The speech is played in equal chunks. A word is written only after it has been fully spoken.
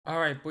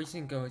Alright boys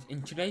and girls,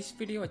 in today's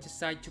video I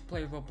decided to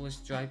play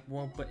Roblox Drive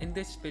World, but in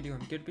this video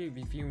I'm gonna be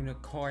reviewing a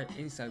car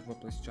inside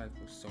Roblox Drive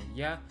World. So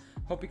yeah,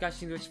 hope you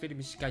guys enjoyed this video.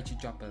 Make sure you guys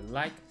drop a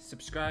like,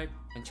 subscribe,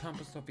 and turn on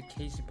post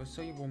notifications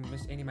so you won't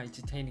miss any of my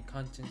entertaining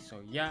content.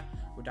 So yeah,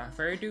 without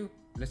further ado,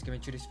 let's get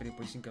into this video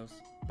boys and girls.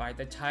 By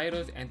the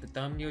titles and the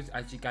thumbnails,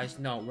 as you guys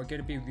know, we're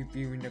gonna be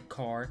reviewing the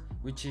car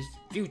which is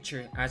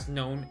Future, as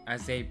known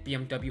as a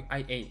BMW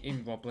i8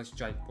 in Roblox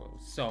Drive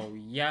World. So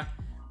yeah,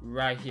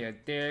 right here,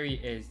 there he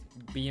is,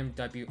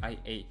 BMW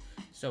i8.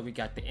 So we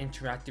got the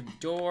interactive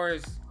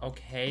doors.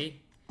 Okay,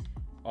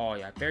 oh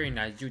yeah, very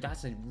nice, dude.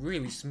 That's a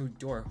really smooth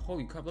door.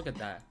 Holy crap, look at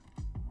that.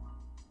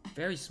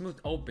 Very smooth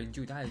open,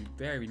 dude. That is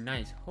very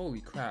nice.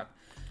 Holy crap.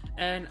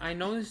 And I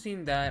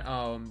noticing that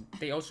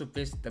they also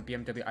fixed the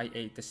BMW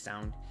i8, the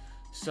sound.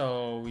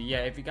 So yeah,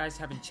 if you guys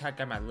haven't checked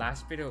out my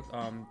last video,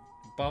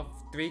 above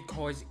 3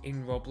 cars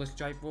in Roblox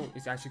Drive World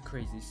is actually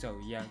crazy. So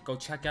yeah, go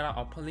check it out.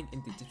 I'll put a link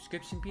in the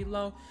description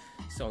below.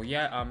 So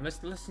yeah,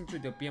 let's listen to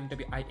the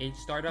BMW i8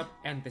 startup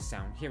and the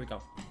sound. Here we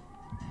go.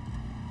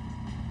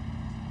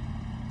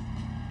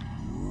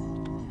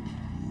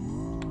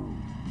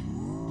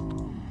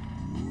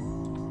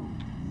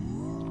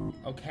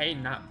 Okay,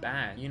 not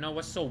bad. You know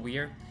what's so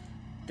weird?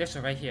 This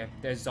one right here,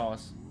 the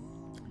exhaust.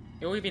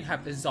 It will even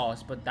have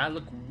exhaust, but that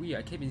look weird.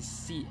 I can't even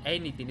see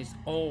anything. It's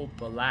all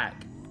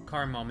black.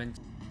 Car moment.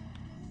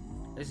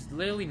 It's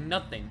literally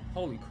nothing.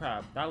 Holy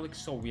crap, that looks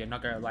so weird,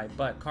 not gonna lie.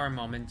 But car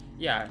moment,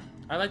 yeah,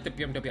 I like the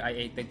BMW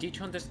i8. The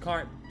detail on this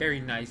car,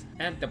 very nice.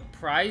 And the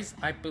price,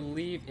 I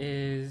believe,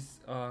 is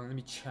let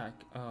me check.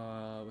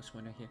 Which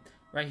one right here?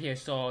 Right here.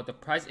 So the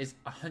price is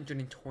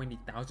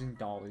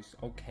 $120,000.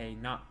 Okay,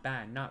 not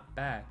bad, not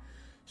bad.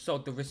 So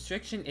the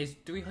restriction is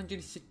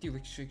 360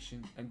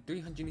 restriction and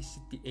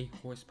 368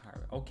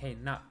 horsepower. Okay,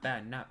 not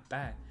bad, not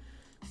bad.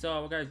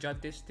 So we're gonna drive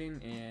this thing,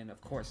 and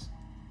of course,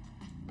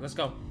 let's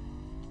go.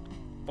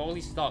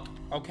 Fully stock.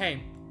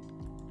 Okay,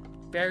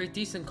 very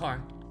decent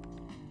car.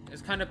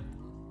 It's kind of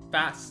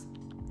fast.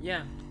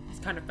 Yeah, it's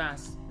kind of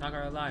fast, not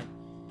gonna lie.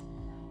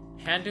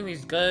 Handling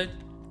is good.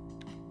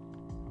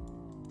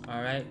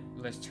 Alright,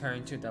 let's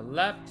turn to the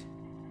left.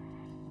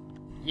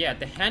 Yeah,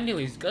 the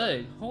handling is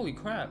good. Holy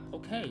crap.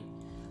 Okay,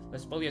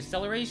 let's fully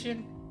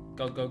acceleration.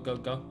 Go, go, go,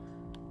 go.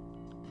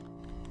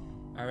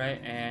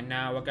 Alright, and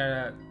now we're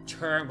gonna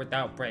turn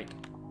without brake.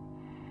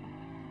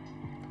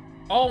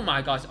 Oh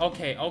my gosh,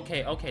 okay,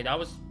 that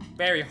was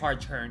very hard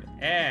turn,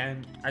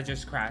 and I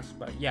just crashed,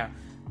 but yeah,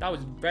 that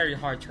was very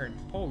hard turn.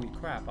 Holy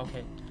crap.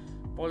 Okay,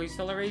 fully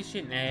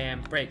acceleration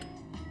and brake.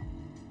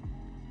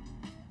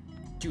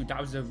 Dude, that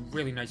was a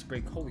really nice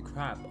brake. Holy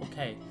crap.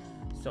 Okay,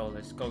 so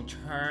let's go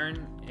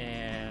turn,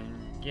 and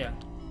yeah.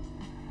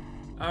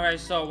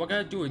 Alright, so we're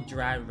gonna do a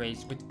drag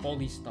race with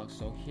fully stuck,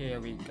 so here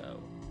we go.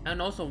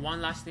 And also,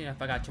 one last thing I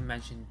forgot to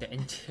mention, the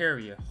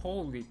interior.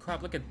 Holy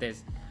crap, look at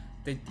this.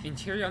 The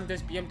interior on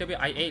this BMW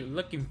i8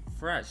 looking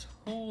fresh.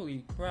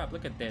 Holy crap,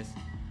 look at this.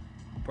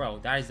 Bro,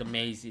 that is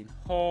amazing.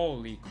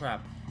 Holy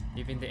crap.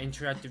 Even the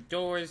interactive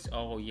doors.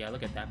 Oh yeah,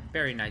 look at that.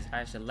 Very nice.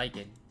 I actually like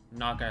it.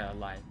 Not gonna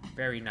lie.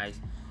 Very nice.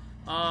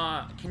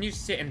 Can you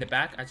sit in the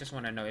back? I just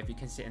want to know if you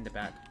can sit in the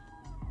back.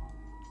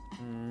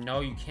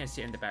 No, you can't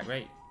sit in the back,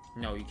 right?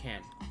 No, you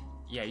can't.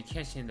 Yeah, you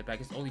can't sit in the back.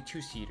 It's only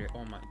 2-seater.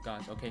 Oh my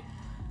gosh. Okay,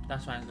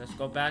 that's fine. Let's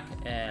go back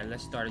and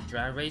let's start a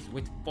drag race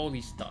with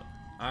fully stuck.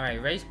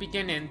 Alright, race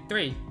begin in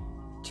 3,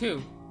 2,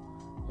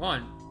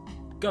 1.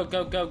 Go,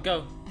 go, go,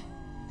 go.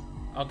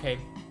 Okay.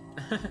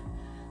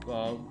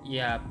 Well,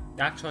 yeah,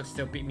 that truck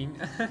still beat me.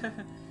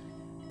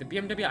 The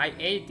BMW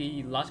i8,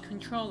 the lost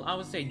control, I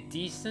would say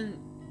decent,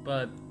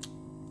 but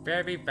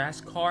very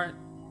fast car,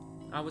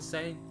 I would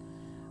say.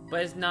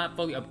 But it's not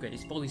fully upgraded,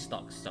 it's fully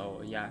stock,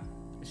 so yeah,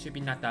 it should be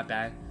not that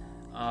bad.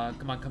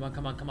 Come on, come on,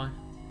 come on, come on.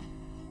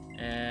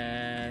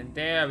 And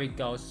there we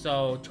go.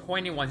 So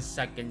 21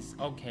 seconds.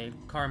 Okay,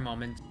 car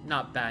moment.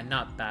 Not bad,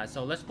 not bad.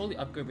 So let's fully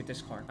upgrade with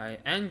this car.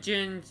 Alright,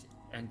 engines,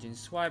 engine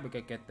swipe. We're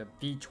gonna get the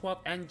V12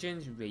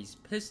 engines, raise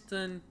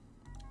piston,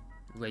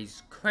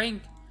 raise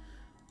crank,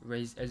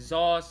 raise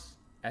exhaust,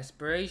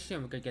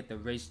 aspiration. We're gonna get the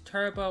raise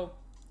turbo,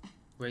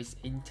 raise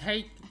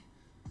intake,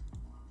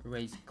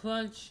 raise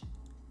clutch,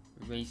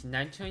 raise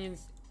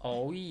nitrogens.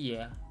 Oh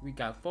yeah, we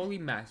got fully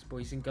maxed,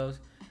 boys and girls.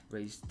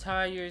 Raise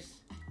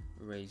tires,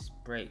 raise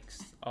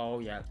brakes. Oh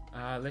yeah.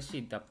 Let's see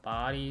the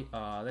body.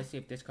 Let's see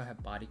if this car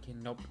have body kit.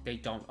 Nope, they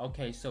don't.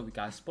 Okay, so we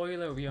got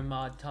spoiler, rear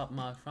mod, top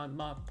mod, front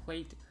mod,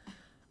 plate.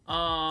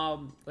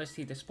 Let's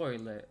see the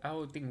spoiler. I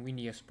don't think we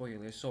need a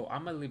spoiler, so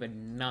I'm gonna leave it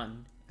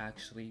none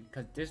actually,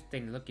 because this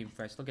thing looking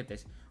fresh. Look at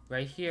this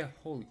right here.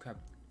 Holy crap,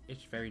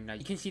 it's very nice.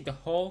 You can see the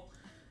hole.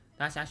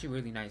 That's actually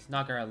really nice,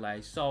 not gonna lie.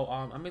 So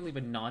I'm gonna leave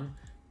it none.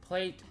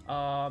 Plate, you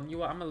know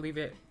what, I'm gonna leave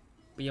it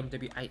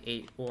BMW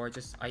i8 or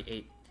just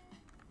i8.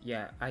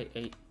 Yeah,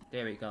 i8.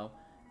 There we go.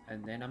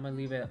 And then I'm gonna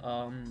leave it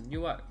you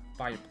know what,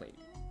 fire plate.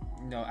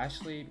 No,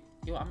 actually,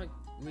 you know, I'm gonna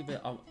leave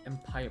it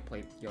Empire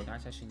plate. Yo,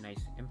 that's actually nice.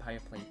 Empire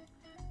plate.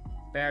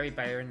 Very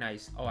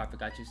nice. Oh, I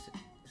forgot to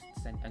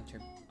send enter.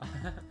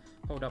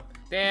 Hold up.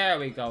 There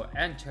we go.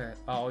 Enter.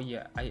 Oh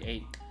yeah,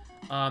 i8.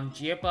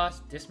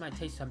 Gearbox, this might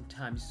take some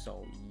time,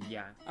 so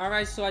yeah.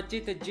 Alright, so I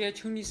did the gear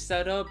tuning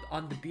setup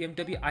on the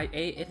BMW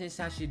i8, and it's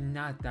actually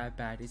not that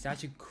bad. It's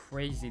actually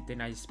crazy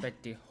than I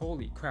expected.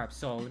 Holy crap.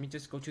 So let me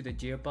just go to the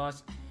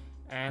gearbox,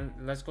 and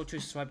let's go to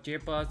swipe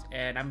gearbox,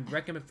 and I'm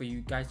recommending for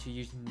you guys to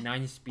use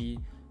 9-speed.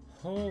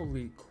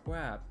 Holy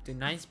crap, the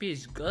 9-speed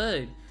is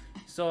good.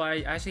 So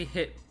I actually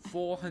hit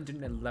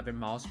 411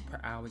 miles per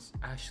hour. It's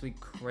actually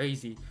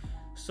crazy.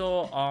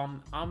 So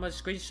I'm gonna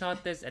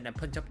screenshot this and then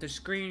punch up the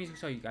screen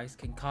so you guys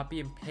can copy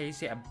and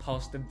paste it and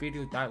post the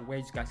video. That way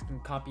you guys can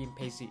copy and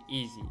paste it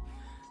easy.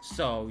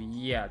 So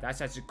yeah,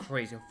 that's actually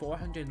crazy.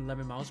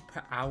 411 miles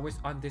per hour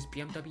on this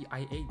BMW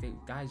i8.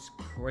 That is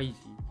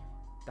crazy.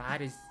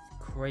 That is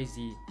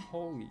crazy.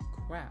 Holy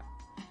crap.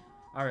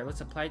 Alright,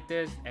 let's apply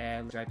this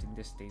and drive in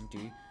this thing,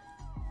 dude.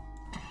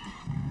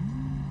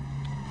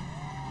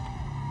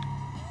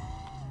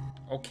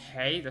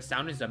 Okay, the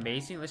sound is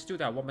amazing. Let's do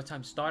that one more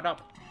time. Start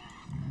up.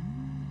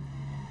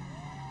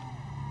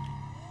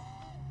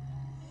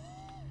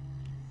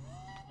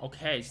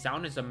 Okay,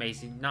 sound is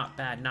amazing. Not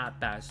bad, not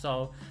bad.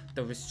 So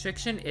the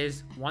restriction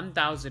is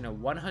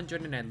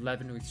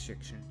 1,111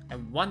 restriction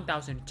and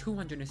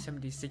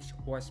 1,276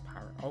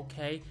 horsepower.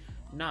 Okay,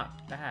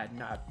 not bad,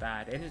 not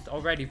bad. And it's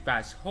already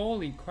fast.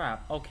 Holy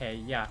crap. Okay,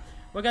 yeah.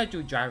 We're gonna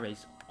do dry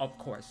race, of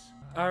course.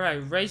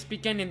 Alright, race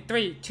begin in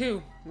 3,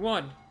 2,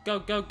 1. Go,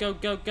 go, go,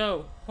 go,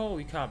 go.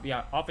 Holy crap,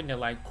 yeah, off in the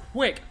line.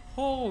 Quick.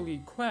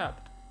 Holy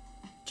crap.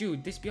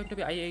 Dude, this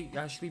BMW i8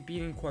 actually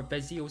beating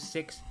Corvette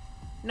Z06.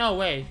 No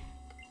way.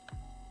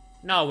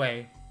 No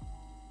way.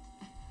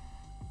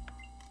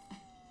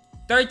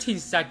 13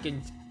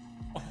 seconds.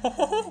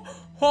 Oh,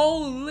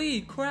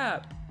 holy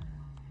crap.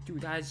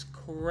 Dude, that is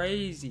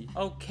crazy.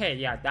 Okay,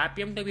 yeah, that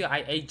BMW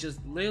i8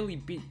 just literally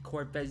beat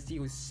Corvette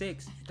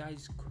Z06. Dude, that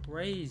is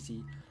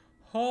crazy.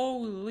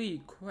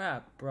 Holy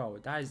crap, bro.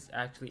 That is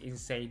actually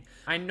insane.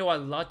 I know a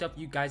lot of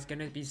you guys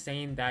gonna be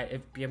saying that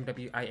if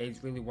BMW i8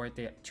 is really worth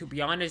it. To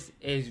be honest,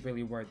 it is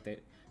really worth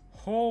it.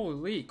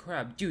 Holy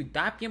crap, dude,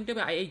 that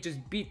BMW i8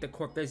 just beat the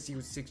Corvette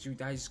Z06, dude,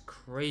 that is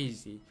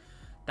crazy.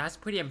 That's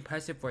pretty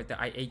impressive for the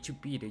i8 to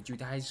beat it, dude,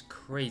 that is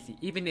crazy.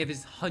 Even if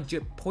it's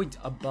 100 points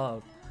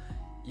above.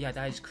 Yeah,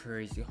 that is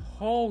crazy.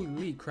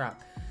 Holy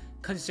crap.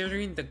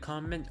 Considering the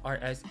Common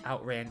RS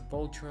outran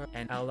Voltra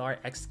and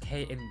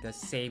LRXK in the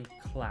same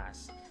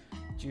class.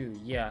 Dude,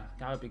 yeah,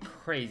 that would be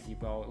crazy,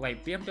 bro.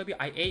 Like, BMW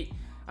i8,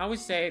 I would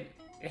say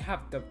it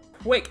have the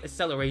quick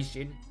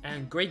acceleration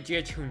and great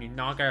gear tuning,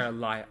 not gonna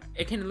lie.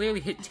 It can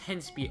literally hit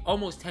 10 speed,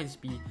 almost 10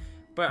 speed.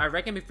 But I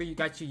recommend for you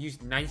guys to use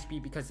 9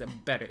 speed because it's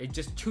better. It's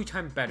just 2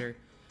 times better.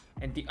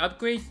 And the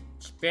upgrades,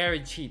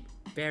 very cheap.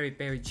 Very,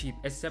 very cheap.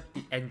 Except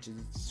the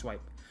engine swipe.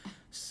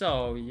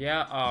 So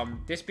yeah,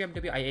 this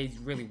BMW i8 is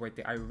really worth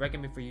it. I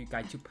recommend for you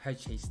guys to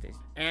purchase this.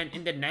 And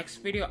in the next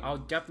video, I'll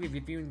definitely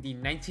review the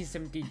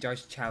 1970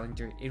 Dodge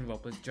Challenger in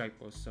Roblox Drive.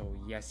 So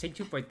yeah, stay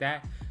tuned for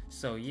that.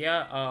 So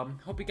yeah,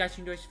 hope you guys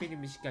enjoyed this video.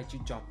 Make sure you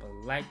guys drop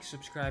a like,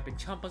 subscribe, and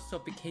turn on the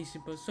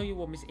notification bell so you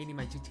won't miss any of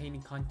my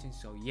entertaining content.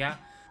 So yeah,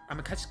 I'm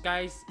gonna catch you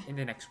guys in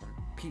the next one.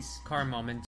 Peace. Car moment.